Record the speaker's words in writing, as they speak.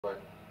Right.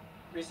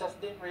 Research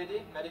team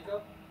ready?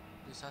 Medical?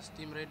 Research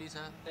team ready, sir.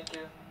 Thank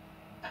you.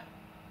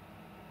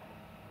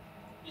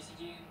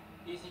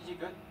 ECG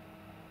good?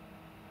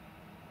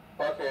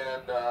 Okay,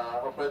 and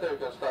operator, you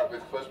can start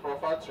with first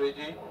profile, 3G.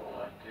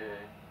 Okay.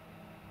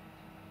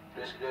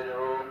 Please clear the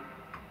room.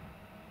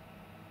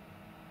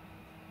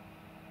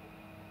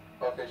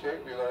 Okay,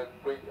 Sheikh, we're going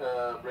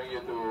to bring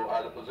you to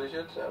other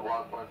positions at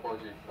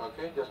 1.4G.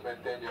 Okay, just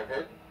maintain your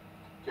head.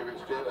 Keep it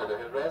still at the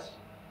headrest.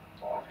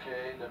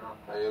 Okay, then.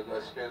 You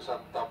experience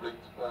some tumbling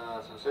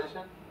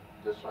sensation.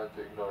 Just try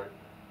to ignore it.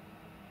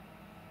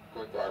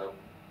 Going to idle.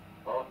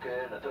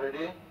 Okay, not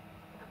ready?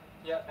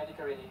 Yeah,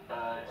 medical ready.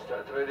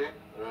 Start ready?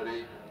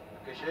 Ready?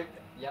 Okay, Sheikh?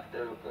 Yep.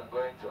 Then we're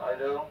going to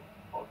idle.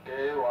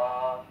 Okay,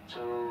 1,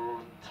 2,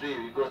 3,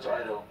 we go to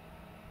idle.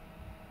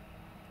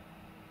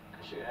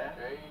 Okay, Sheikh, eh?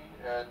 Okay,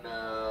 and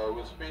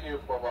we'll spin you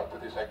for about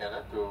 30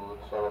 seconds to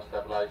sort of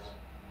stabilize.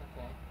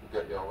 Okay. To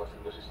get your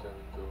vestibular system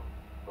into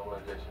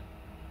normalization.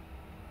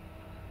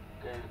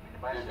 Okay,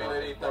 Do you feel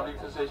any tumbling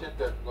sensation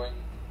that going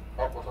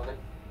up or something?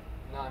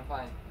 No, I'm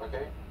fine.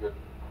 Okay, good.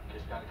 Okay,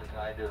 sekarang kita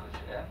tengah idle,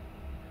 Sheikh, eh?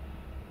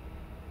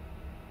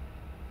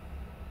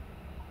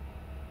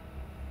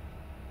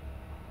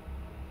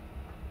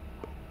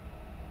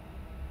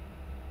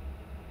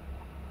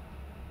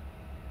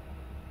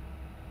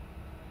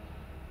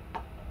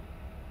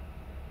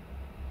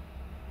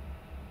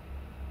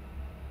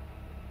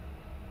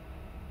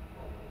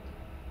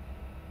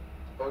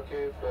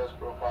 Okay, first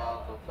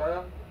profile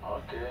confirmed.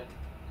 Okay.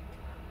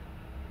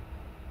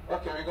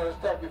 Okay, we're going to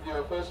start with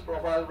your first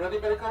profile. Ready,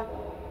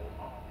 medical?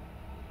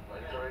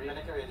 Medical ready?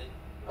 Medical ready.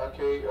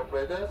 Okay,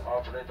 operators.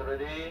 Operator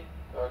ready?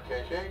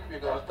 Okay, Sheikh, we're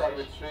going to start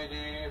with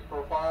 3D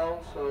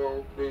profile,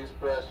 so please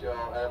press your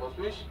enable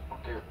switch.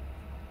 Okay.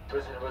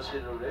 Press enable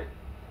switch dulu, eh?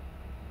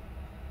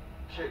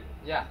 Sheikh,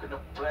 Yeah. kena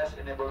press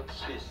enable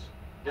switch.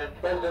 Then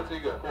Press the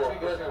trigger. Hold,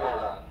 press and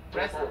hold.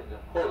 Press.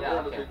 Hold, Yeah,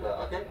 hold the okay. trigger,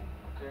 okay?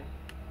 Okay.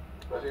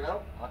 Pressing now.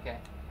 Okay.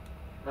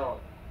 No.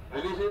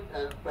 Release it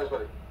and press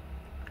balik.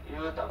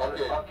 You tak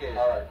Okay, Okay.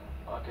 alright.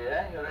 Okay,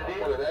 eh? You ready?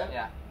 Hold it there.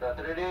 Yeah. That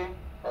ready?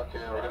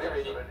 Okay, Ready.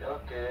 ready?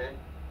 Okay.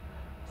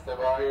 Step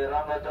Okay, by.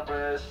 run button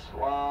press.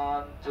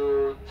 1,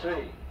 2,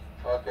 3.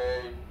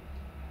 Okay.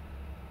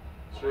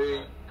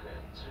 3, Okay.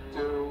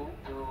 2,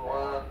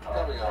 1,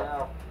 coming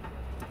up.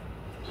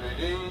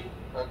 3D.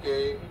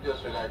 Okay,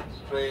 just relax.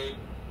 Straight.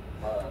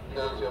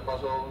 Tense your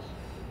muscles.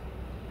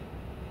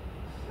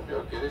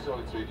 Okay, this is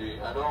only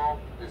 3G. I know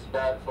it's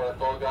bad for a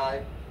tall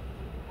guy,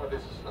 but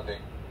this is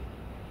nothing.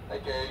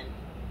 Okay,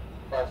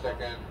 5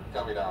 seconds,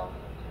 coming down.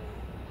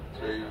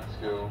 3,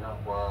 2,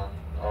 1.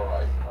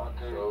 Alright.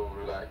 Okay. So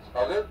relax.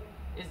 All good?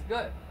 It's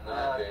good.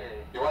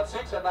 Okay. You want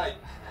 6 or 9?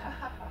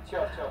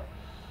 Sure. So,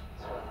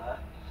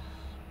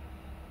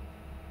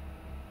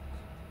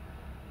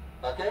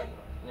 Okay?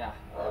 Yeah.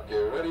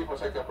 Okay, ready for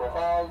second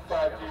profile.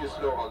 5G is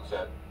slow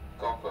onset.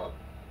 Confirm.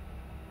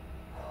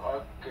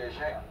 okay,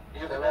 Sheikh.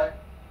 You Step kena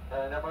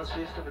by. enable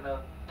switch tu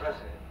kena press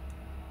ni.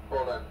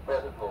 Hold on,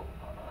 press and hold.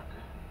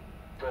 Okay.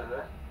 Press,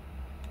 eh?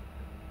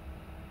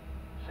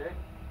 Sheikh.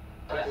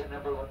 Press Yeah.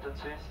 enable button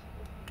switch.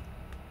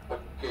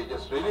 Okay,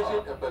 just release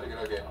it and press it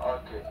again.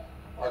 Okay.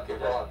 Okay,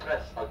 Just hold on.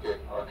 press. Okay.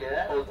 Okay,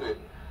 eh? Hold to it.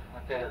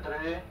 Okay. Start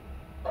ready?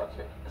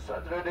 Okay.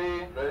 Start ready?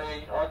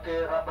 Ready? Okay,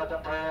 run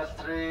button press.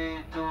 3,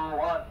 2,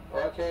 1.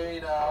 Okay,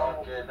 now.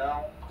 Okay,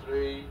 now.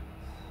 3,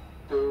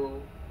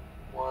 2,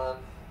 1.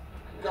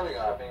 Coming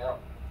up. Coming up.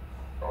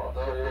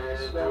 Okay,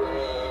 Okay,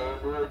 slowly.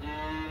 2G,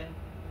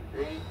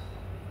 3,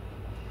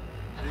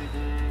 3G,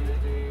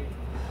 3,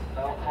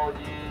 now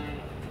 4G.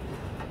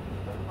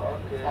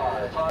 Okay,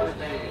 5.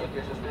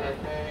 Okay, sustain.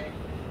 Okay.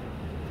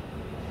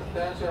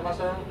 Tense your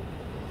muscle.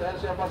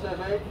 Tense your muscle,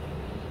 Jake.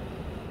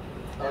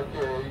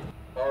 Okay.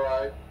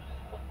 Alright.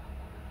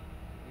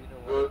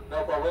 Good.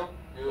 No problem.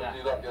 You Yeah.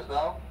 did up just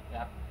now.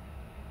 Yep.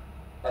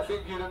 I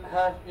think you don't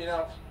have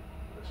enough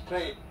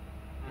strain.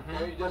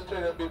 Okay, just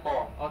strain a bit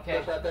more. Okay.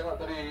 Because saya tengok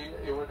tadi,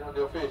 even on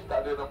your face,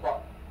 tak ada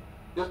nampak.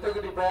 Just take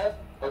a deep breath.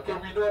 Okay,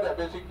 we know that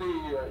basically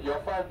your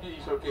 5G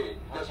is okay.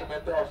 It's just a Okay.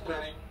 matter of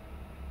straining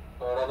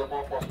rather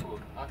more forceful.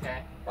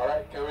 Okay.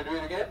 Alright, can we do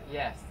it again?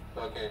 Yes.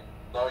 Okay.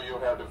 Now you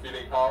have the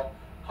feeling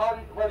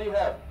what do you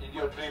have in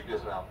your dream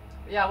just now?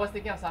 Yeah, I was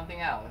thinking of something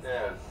else.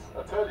 Yes,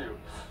 I tell you.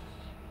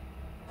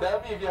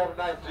 Tell me if you have a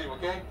nice dream,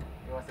 okay?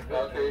 It was a good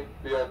Okay, dream.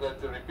 we are going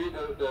to repeat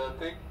the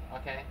thing.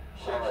 Okay.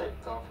 Alright,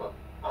 confirm.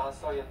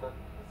 Sorry,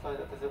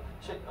 Dr.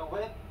 Sheikh,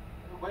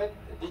 when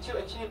did you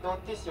actually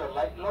notice your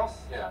light loss?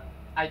 Yeah.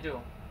 I do.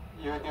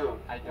 You do?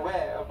 I do.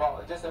 Where?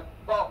 Just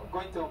about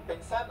going to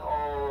Pengsan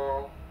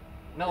or?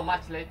 No,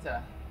 much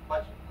later.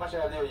 Much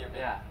earlier, you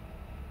mean? Yeah.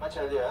 Much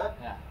earlier, huh?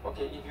 Yeah.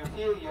 Okay, if you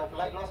feel you have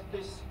light loss,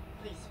 please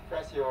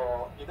press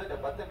your, the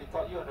button we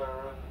taught you on the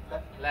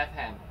left. Left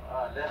hand.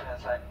 Left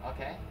hand side.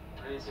 Okay.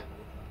 Please.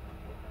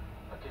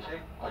 Okay,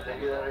 Sheikh.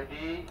 Okay. You are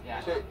ready?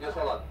 Yeah. Sheikh, just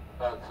hold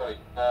on. Sorry.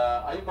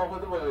 Are you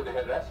comfortable with the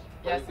headrest?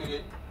 Yes.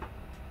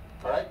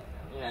 Alright?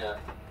 Yeah.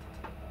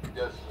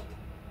 Just,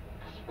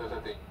 that's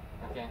the thing.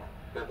 Okay.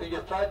 The thing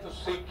is try to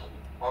sink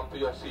onto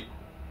your seat.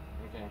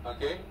 Okay.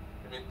 Okay?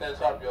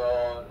 tense up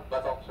your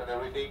buttocks and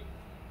everything.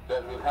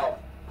 That will help.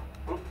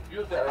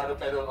 Use that rudder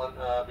pedal on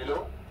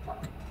below.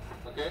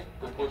 Okay,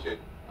 to push it.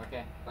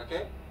 Okay.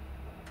 Okay.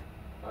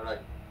 All right.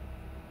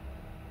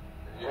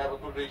 You have a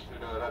good reach to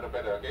the rudder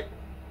pedal. Okay.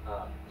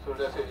 So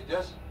that's it.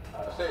 Just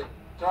say,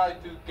 try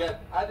to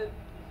get.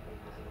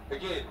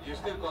 Again, you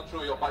still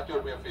control your macho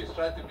of your face.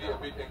 Try to be a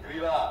bit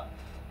angry lah.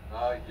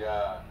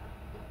 Yeah.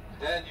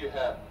 Then you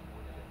have.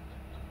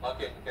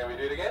 Okay, can we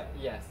do it again?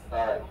 Yes.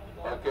 Alright.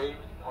 Okay.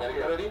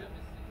 Medical ready?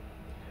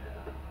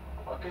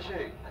 Okay,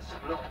 Sheikh.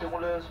 Sebelum kita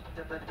mula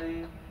seperti tadi,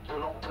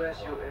 tolong press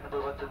your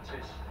enable button,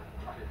 please.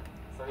 Okay.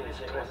 Sorry, the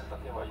Sheikh wasn't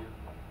talking about you.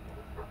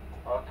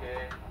 Okay.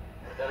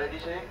 Dah ready,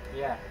 Sheikh?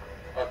 Yeah.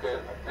 Okay.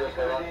 Just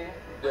hold on.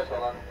 Just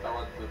hold on. I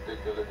want to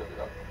take a little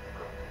bit up.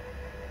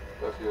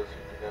 Because you're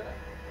sitting there.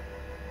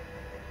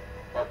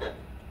 Okay.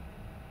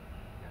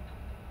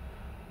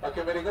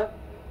 Okay, medical?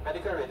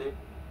 Medical ready?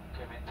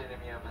 Okay, maintain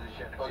your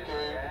position.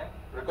 Okay.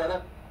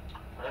 Recorder?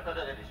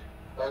 Recorder ready, Sheikh.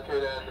 Okay,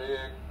 then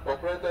the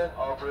operator.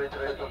 Operator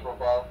ready. Second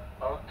profile.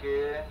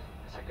 Okay.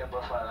 Second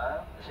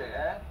profile,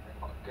 Sheikh,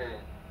 Okay.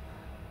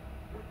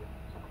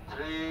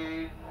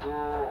 3, 2,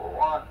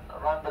 1.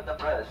 Run button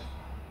press.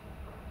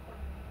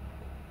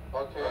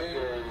 Okay.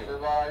 Okay.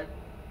 Survive.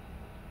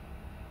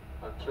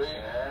 And 3.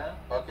 Yeah.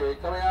 Okay,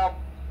 coming up.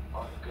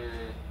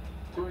 Okay.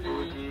 2G.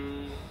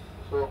 2G.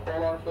 So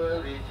hold on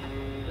first. 3G.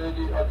 3G.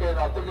 Okay,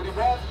 now take a deep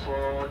breath.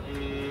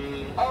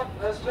 4G. Up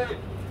and straight.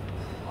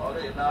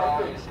 Okay,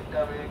 now Okay. it's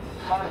coming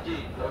 5G.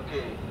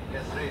 Okay,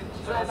 get straight.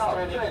 Straight now.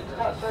 Straight.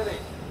 Start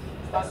straining.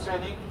 Start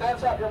training.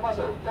 Tense up your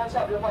muscle. Tense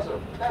up your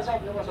muscle. Tense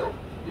up your muscle.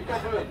 You can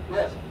do it.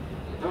 Yes.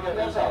 Do your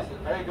Tense up.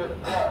 Very good.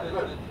 Yeah,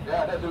 good.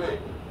 Yeah, that's the way.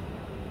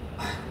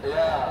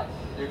 Yeah,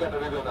 you got the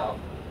rhythm now.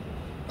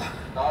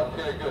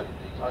 Okay, good.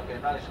 Okay,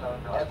 now it's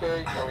coming down.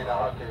 Okay, coming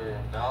down. Okay.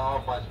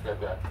 Now much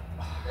better.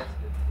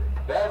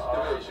 That's the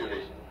way it should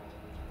be.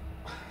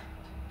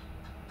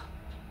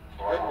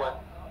 Good one.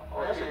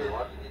 That's a Okay. good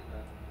one.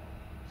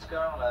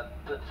 Sekarang lah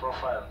third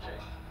profile,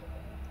 Cik.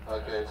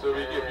 Okay, so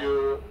we give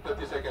you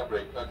 30-second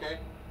break,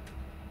 okay?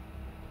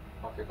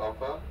 Okay,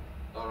 confirm.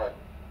 Alright.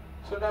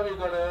 So now we're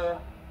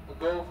gonna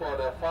go for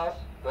the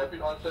fast,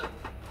 rapid onset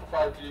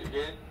 5G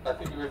again. I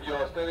think with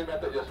your steering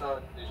method just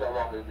now,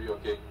 inshallah, it will be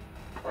okay.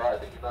 Alright, I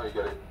think now you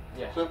get it.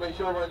 Yeah. So make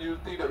sure when you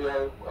think that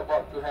you're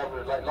about to have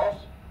a light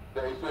loss,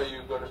 that is where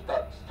you're gonna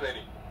start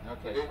straining.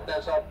 Okay. Okay,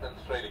 tense up and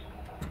straining.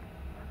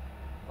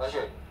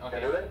 Okay, Okay.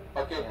 can you do it?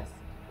 Okay. Yes.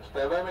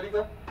 Stand by,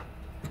 medical.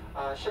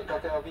 Sheikh,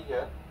 Dr. Alvin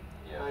here.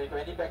 You got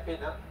any back pain,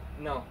 huh?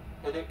 No.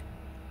 Headache?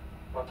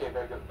 Okay,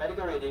 very good.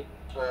 Medical ready?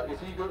 Is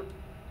he good?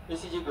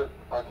 ECG good.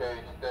 Okay,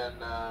 then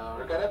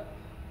recorder.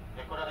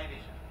 Recorder ready,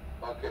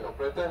 Cik. Okay,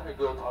 operator, we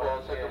go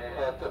for Okay.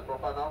 second, third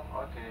profile now.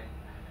 Okay.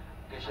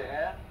 Okay,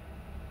 Cik,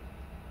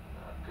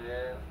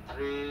 Okay,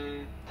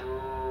 3, 2,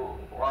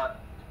 1.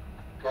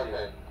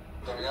 Okay,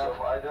 coming Go up.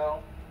 for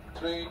idle.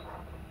 3,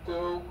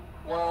 2,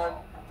 1.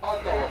 On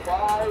to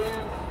 5.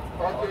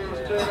 Okay,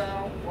 straight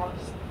down. 1.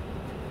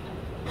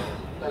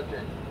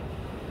 Okay.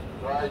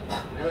 Right.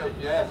 Good.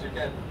 Yes, you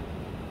can.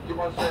 Keep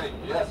on straining.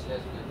 Yes.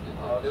 Yes.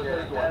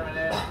 Okay, 10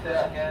 minutes, 10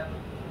 Yeah. seconds.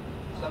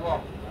 Some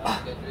more.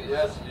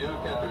 Yes, you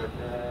can do it.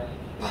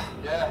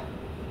 Yeah.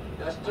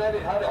 Just straight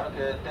it harder.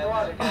 Okay, 10 Come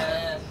on.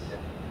 seconds.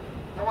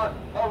 Come on.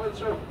 Help it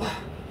through.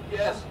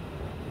 Yes.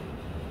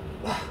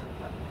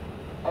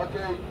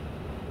 Okay.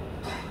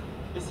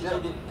 ECG Yeah.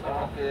 did.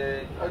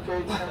 Okay, Okay.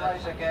 10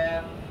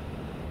 seconds.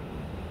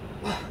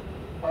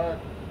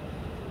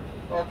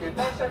 Okay.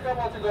 10 seconds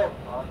more to go.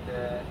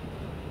 Okay.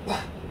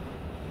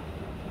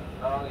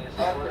 Now it's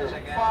 40 Okay.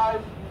 seconds.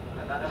 5,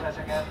 Another 5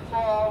 seconds.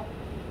 4,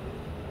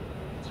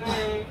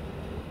 3,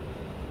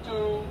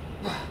 2,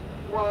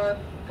 1.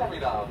 Coming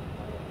down.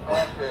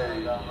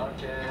 Okay.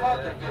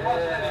 Okay. Keep on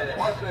straining.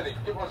 Keep on straining.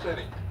 Keep on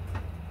straining.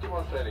 Keep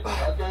on straining.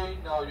 Okay.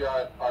 Now you are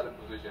at other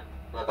position.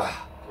 Well done.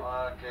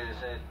 Okay,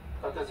 say.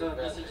 Dr. Zul,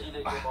 ECG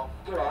did came off.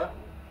 Good on.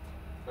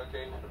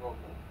 Okay.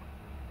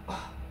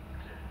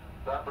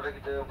 Dan boleh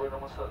kita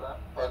bernombor start dan?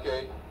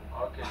 Okay.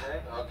 Okay,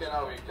 Sheikh. Okay.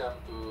 Now we come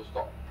to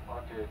stop.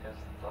 Okay, can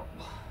stop.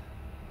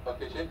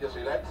 Okay, Sheikh, just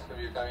relax.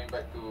 We're coming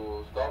back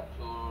to stop.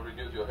 So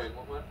reduce your head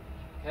movement.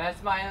 Can I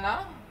smile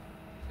now?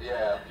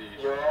 Yeah, please.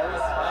 You're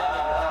always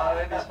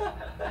smiling.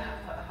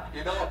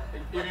 You know,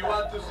 if you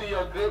want to see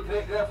your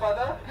great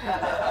grandfather,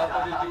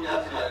 after this thing, you'll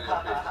see on your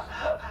face.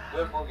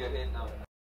 Don't move your head now.